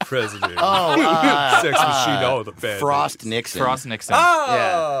dick president? Oh, Sex machine, all the bad Frost things. Nixon. Frost Nixon.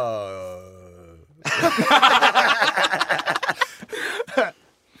 Oh.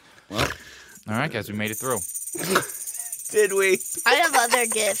 All right, guys, we made it through. Did we? I have other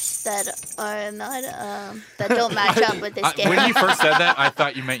gifts that are not that don't match up with this game. When you first said that, I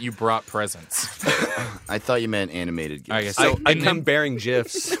thought you meant you brought presents. I thought you meant animated gifts. I guess so. I come bearing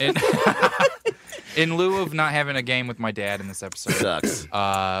gifs. In lieu of not having a game with my dad in this episode, Sucks.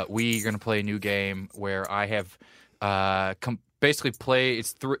 we're going to play a new game where I have basically play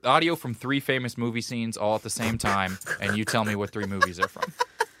it's audio from 3 famous movie scenes all at the same time, and you tell me what 3 movies they're from.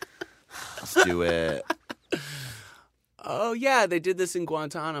 Let's do it. Oh yeah, they did this in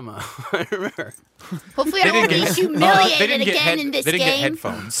Guantanamo. I remember. Hopefully, I won't be humiliated again in this They didn't get game.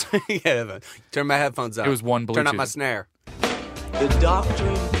 headphones. Yeah, turn my headphones up. It was one Turn up Bluetooth. my snare. The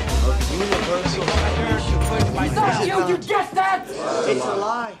doctrine of universal You guessed that? It's a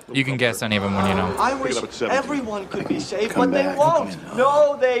lie. You can guess any of them when you know. I wish everyone could be saved, but they won't.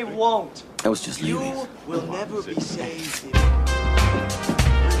 No, they won't. I was just You leaving. will never be saved.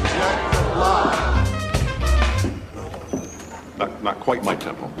 Not quite my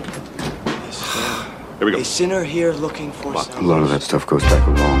tempo. Here we go. A sinner here looking for A salvation. lot of that stuff goes back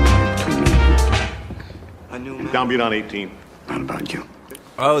a long way between me and you. A new man. Downbeat on 18. Not about you.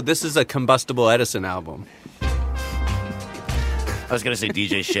 Oh, this is a Combustible Edison album. I was going to say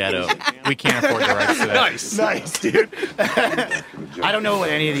DJ Shadow. We can't afford the rights to that. Nice, dude. I don't know what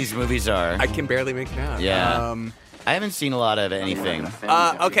any of these movies are. I can barely make it out. Yeah. I haven't seen a lot of anything.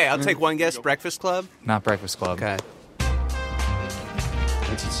 Okay, I'll take one guess. Breakfast Club. Not Breakfast Club. Okay.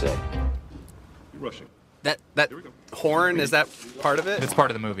 What's it say? Rushing. That horn, is that part of it? It's part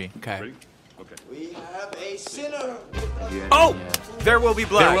of the movie. Okay. We have a sinner. Oh, There Will Be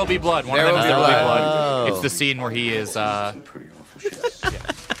Blood. There Will Be blood. One There of them Will is Be There Will Be Blood. blood. It's the scene where he is. Pretty awful shit.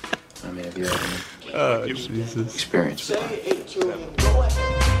 I mean, have you had any experience with Say it to him. Go ahead.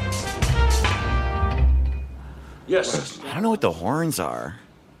 Yes. I don't know what the horns are.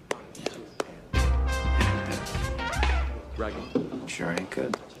 it? Sure ain't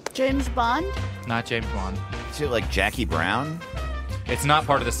good. James Bond. Not James Bond. Is it like Jackie Brown? It's not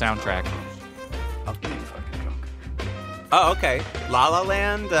part of the soundtrack. Oh, okay. La La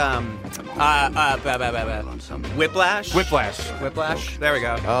Land. Whiplash. Whiplash. There we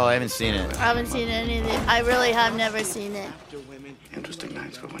go. Oh, I haven't seen it. I haven't seen any of it. I really have never seen it. Interesting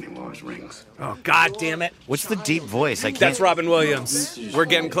nights for when he wore his rings. Oh, God damn it. What's the deep voice? I can't. That's Robin Williams. We're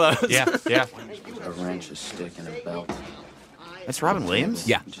getting close. Yeah, yeah. A wrench, a stick, and a belt. That's Robin Williams?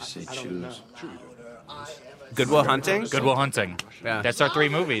 Yeah. Just say choose. Good Will Hunting. Good Will Hunting. Yeah. That's our 3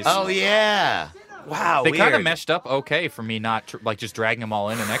 movies. Oh, yeah. Wow, They kind of weird. meshed up okay for me, not like just dragging them all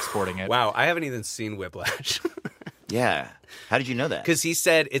in and exporting it. Wow, I haven't even seen Whiplash. Yeah. How did you know that? Because he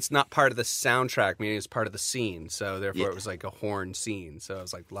said it's not part of the soundtrack, meaning it's part of the scene. So therefore, Yeah. it was like a horn scene. So it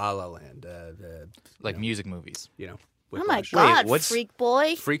was like La La Land, Like music movies. you know. Oh my Whiplash. God, what's- Freak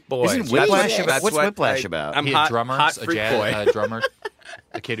Boy. Freak Boy. Isn't That's Whiplash what- about? that's What's what Whiplash I- about? I'm He hot, had drummers, hot a freak jazz boy. drummer.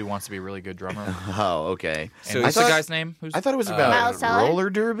 The kid who wants to be a really good drummer. Oh, okay. And what's the guy's name? I thought it was about Miles Teller? roller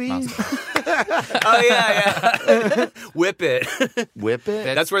derby. Oh yeah. Whip It. Whip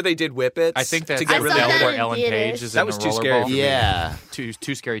It. That's where they did Whip It. I think that's to get I really saw that where in Ellen theaters. Page is That in was the too rollerball. scary for me. Yeah.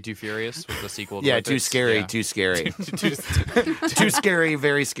 Too Scary, Too Furious was the sequel to Yeah, Whip too It. scary, Yeah. too scary. Too- Too scary,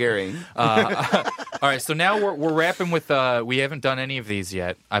 very scary. All right, so now we're wrapping with. We haven't done any of these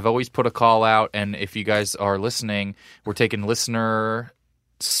yet. I've always put a call out, and if you guys are listening, we're taking listener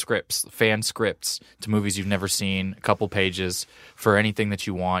scripts, fan scripts to movies you've never seen, a couple pages for anything that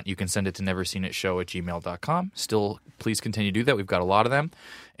you want. You can send it to neverseenitshow@gmail.com. Still, please continue to do that. We've got a lot of them,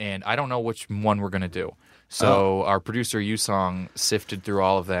 and I don't know which one we're going to do. So our producer Yusong sifted through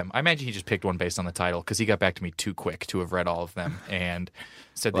all of them. I imagine he just picked one based on the title because he got back to me too quick to have read all of them and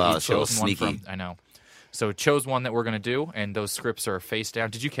said that Wow, he that's a little chose one sneaky. from. I know. So chose one that we're going to do, and those scripts are face down.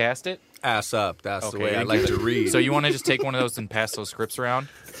 Did you cast it? Ass up. That's the Okay, way I you like can- to read. So you want to just take one of those and pass those scripts around?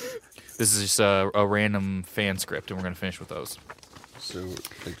 This is just a random fan script, and we're going to finish with those. So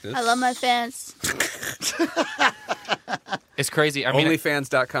like this. I love my fans. It's crazy. I mean,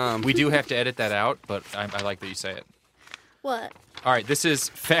 Onlyfans.com. we do have to edit that out, but I like that you say it. What? All right, this is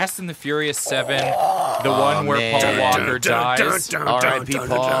Fast and the Furious 7, the one where man. Paul Walker dies. R.I.P.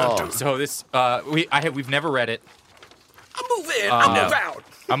 Paul. So this, we've never read it. I'll move in. I'll no. move out.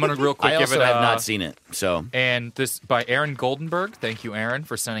 I'm gonna real quick I give also it. have not seen it, so And this by Aaron Goldenberg. Thank you, Aaron,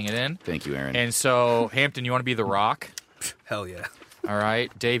 for sending it in. thank you, Aaron. And so, Hampton, you want to be The Rock? Hell yeah. All right,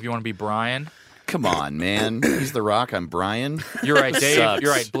 Dave, you want to be Brian? Come on, man. He's The Rock. I'm Brian. You're right, Dave. Sucks.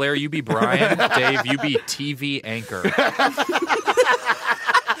 You're right, Blair. You be Brian. Dave, you be TV anchor.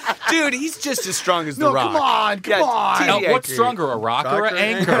 Dude, he's just as strong as The Rock. Come on. TV Now, what's anchor. stronger, a rock or an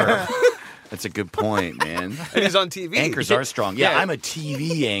anchor? That's a good point, man. And he's on TV. Anchors are strong. Yeah, Yeah. I'm a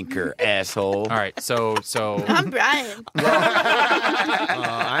TV anchor, asshole. All right, so I'm Brian.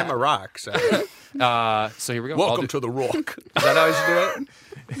 I'm a rock. So. so here we go. Welcome to The Rock. Is that how I should do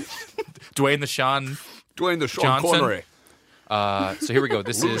it? Dwayne the Sean. Dwayne the Sean Johnson? Connery. So here we go.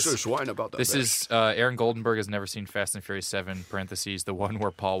 This Who's is this wine about that this bitch? is Aaron Goldenberg has never seen Fast and Furious 7. Parentheses the one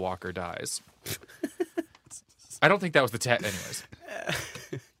where Paul Walker dies. I don't think that was the anyways.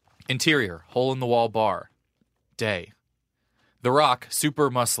 Interior, hole in the wall bar. Day. The Rock, super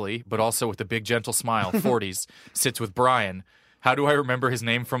muscly, but also with a big gentle smile, 40s, sits with Brian. How do I remember his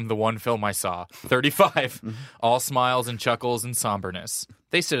name from the one film I saw? 35. All smiles and chuckles and somberness.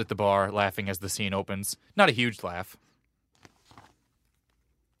 They sit at the bar, laughing as the scene opens. Not a huge laugh.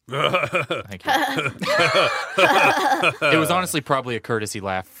 Thank you. It was honestly probably a courtesy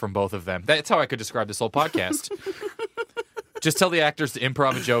laugh from both of them. That's how I could describe this whole podcast. Just tell the actors to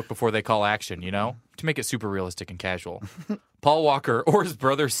improv a joke before they call action, you know? To make it super realistic and casual. Paul Walker, or his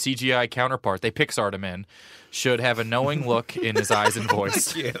brother's CGI counterpart, they Pixar'd him in, should have a knowing look in his eyes and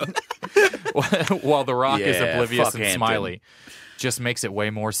voice. While The Rock is Yeah, oblivious fuck and Hampton. smiley. Just makes it way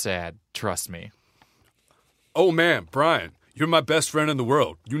more sad. Trust me. Oh, man, Brian, you're my best friend in the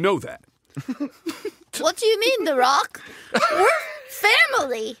world. You know that. What do you mean, The Rock? We're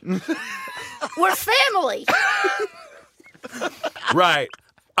family. We're family. Right.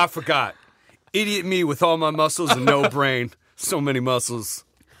 I forgot. Idiot me with all my muscles and no brain. So many muscles.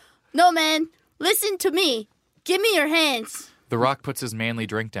 No, man. Listen to me. Give me your hands. The Rock puts his manly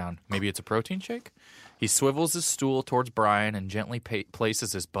drink down. Maybe it's a protein shake? He swivels his stool towards Brian and gently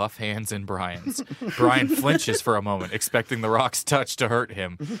places his buff hands in Brian's. Brian flinches for a moment, expecting The Rock's touch to hurt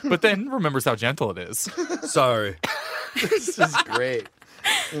him, but then remembers how gentle it is. Sorry. This is great.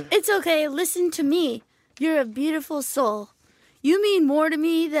 It's okay. Listen to me. You're a beautiful soul. You mean more to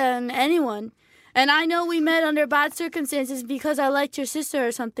me than anyone. And I know we met under bad circumstances because I liked your sister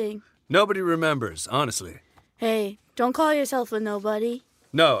or something. Nobody remembers, honestly. Hey, don't call yourself a nobody.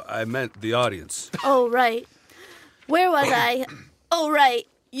 No, I meant the audience. Oh, right. Where was I? Oh, right.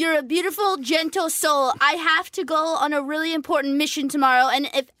 You're a beautiful, gentle soul. I have to go on a really important mission tomorrow, and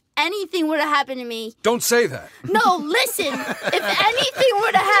if anything were to happen to me... Don't say that. No, listen. If anything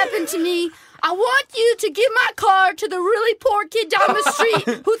were to happen to me, I want you to give my car to the really poor kid down the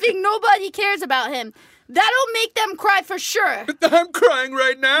street who think nobody cares about him. That'll make them cry for sure. I'm crying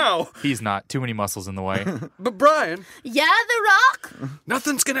right now. He's not. Too many muscles in the way. But Brian, Yeah, The Rock?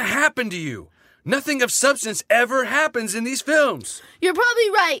 nothing's gonna happen to you. Nothing of substance ever happens in these films. You're probably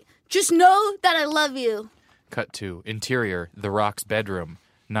right. Just know that I love you. Cut to interior, The Rock's bedroom.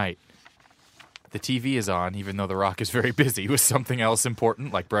 Night. The TV is on, even though The Rock is very busy with something else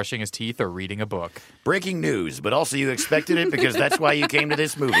important, like brushing his teeth or reading a book. Breaking news, but also you expected it because that's why you came to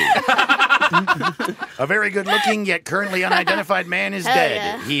this movie. A very good-looking yet currently unidentified man is dead.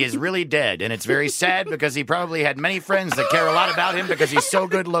 yeah. He is really dead, and it's very sad because he probably had many friends that care a lot about him because he's so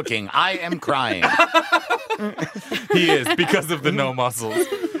good-looking. I am crying. He is, because of the no muscles.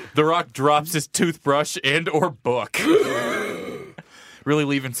 The Rock drops his toothbrush and or book. Really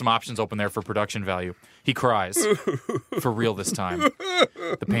leaving some options open there for production value. He cries. For real this time.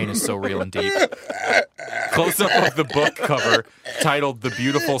 The pain is so real and deep. Close-up of the book cover, titled The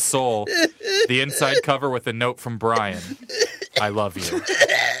Beautiful Soul. The inside cover with a note from Brian. I love you.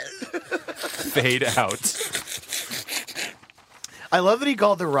 Fade out. I love that he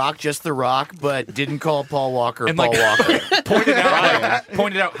called The Rock just The Rock, but didn't call Paul Walker And, Paul Walker.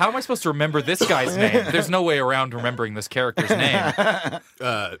 pointed out, how am I supposed to remember this guy's name? There's no way around remembering this character's name.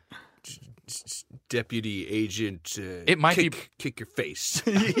 Deputy Agent. It might be kick your face.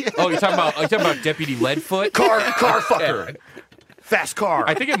 Oh, you're talking about Deputy Leadfoot? Car fucker. Fast car.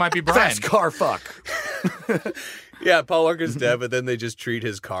 I think it might be Brian. Fast car fuck. Yeah, Paul Walker's dead, but then they just treat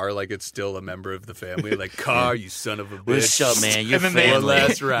his car like it's still a member of the family. Like, car, you son of a bitch. What's up, man? You're And then One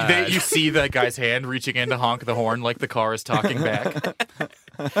last ride. you see the guy's hand reaching in to honk the horn like the car is talking back.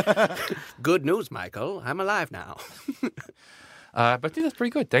 Good news, Michael. I'm alive now. But I think that's pretty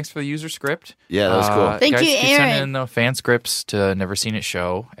good. Thanks for the user script. Yeah, that was cool. Thank guys, you, keep Aaron. sending in the fan scripts to Never Seen It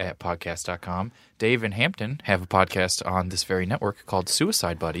Show at podcast.com. Dave and Hampton have a podcast on this very network called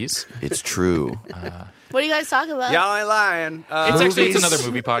Suicide Buddies. It's true. What do you guys talk about? Y'all ain't lying. It's another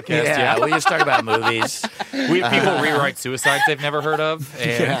movie podcast. Yeah, we just talk about movies. People rewrite suicides they've never heard of.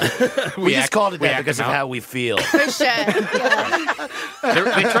 And We just called it we that act because of them out. how we feel. For sure. Yeah.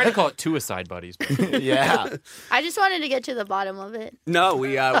 They try to call it Suicide Buddies. Yeah. I just wanted to get to the bottom of it. No,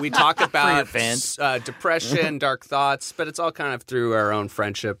 we talk For your about fans. depression, dark thoughts, but it's all kind of through our own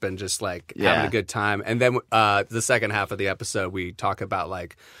friendship and just like Yeah. having a good time. And then the second half of the episode, we talk about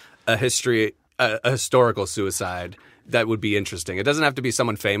like a historical suicide that would be interesting. It doesn't have to be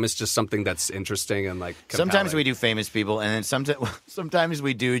someone famous, just something that's interesting and like compelling. Sometimes we do famous people, and then sometimes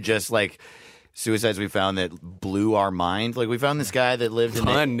we do just like suicides we found that blew our mind. Like we found this guy that lived in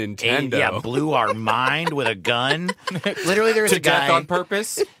Pun Nintendo. Yeah, blew our mind with a gun. Literally, there was To a guy death on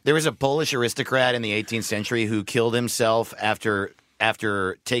purpose? There was a Polish aristocrat in the 18th century who killed himself after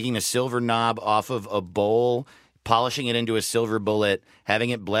taking a silver knob off of a bowl, polishing it into a silver bullet, having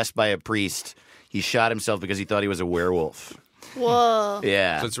it blessed by a priest. He shot himself because he thought he was a werewolf. Whoa.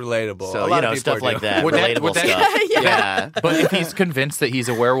 Yeah. So it's relatable. So, A lot of people stuff are like doing- that. Would that- Relatable would that- stuff. Yeah. But if he's convinced that he's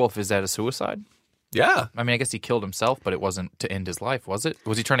a werewolf, is that a suicide? Yeah. I mean, I guess he killed himself, but it wasn't to end his life, was it?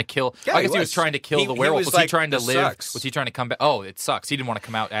 Was he trying to kill? Yeah, I guess he he was was. trying to kill He- the he werewolf. was Was he like, trying to "This live? sucks." Was he trying to come back? Oh, it sucks. He didn't want to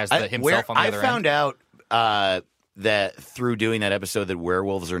come out as himself on the I other found end. out that through doing that episode that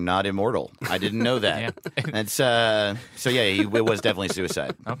werewolves are not immortal. I didn't know that. That's it was definitely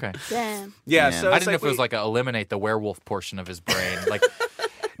suicide. Okay. Damn. Yeah, Yeah. so I it's didn't know like if it was like eliminate the werewolf portion of his brain. Like,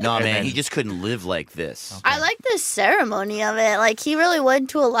 No, And man, then- he just couldn't live like this. I like the ceremony of it. Like, he really went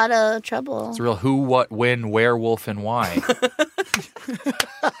to a lot of trouble. it's a real who, what, when, werewolf, and why.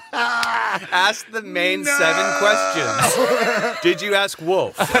 ask the main 7 questions. Did you ask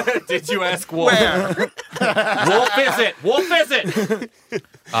Wolf? Did you ask Wolf? Where? Wolf is it? Wolf is it?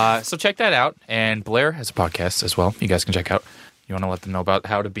 So check that out. And Blair has a podcast as well. You guys can check out. You want to let them know about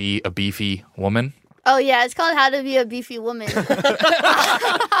how to be a beefy woman? Oh, yeah. It's called How to Be a Beefy Woman. Also,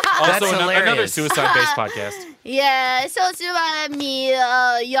 another hilarious. suicide-based podcast. Yeah, so it's about me,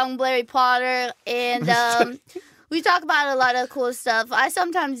 young Blairy Potter, and we talk about a lot of cool stuff. I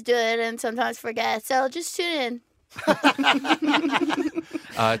sometimes do it and sometimes forget, so just tune in.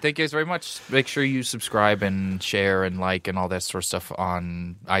 Thank you guys very much. Make sure you subscribe and share and like and all that sort of stuff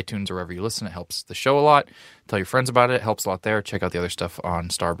on iTunes or wherever you listen. It helps the show a lot. Tell your friends about it. It helps a lot there. Check out the other stuff on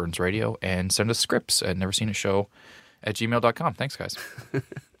Starburns Radio and send us scripts at neverseenitshow@gmail.com. Thanks, guys.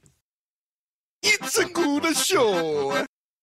 It's a good show.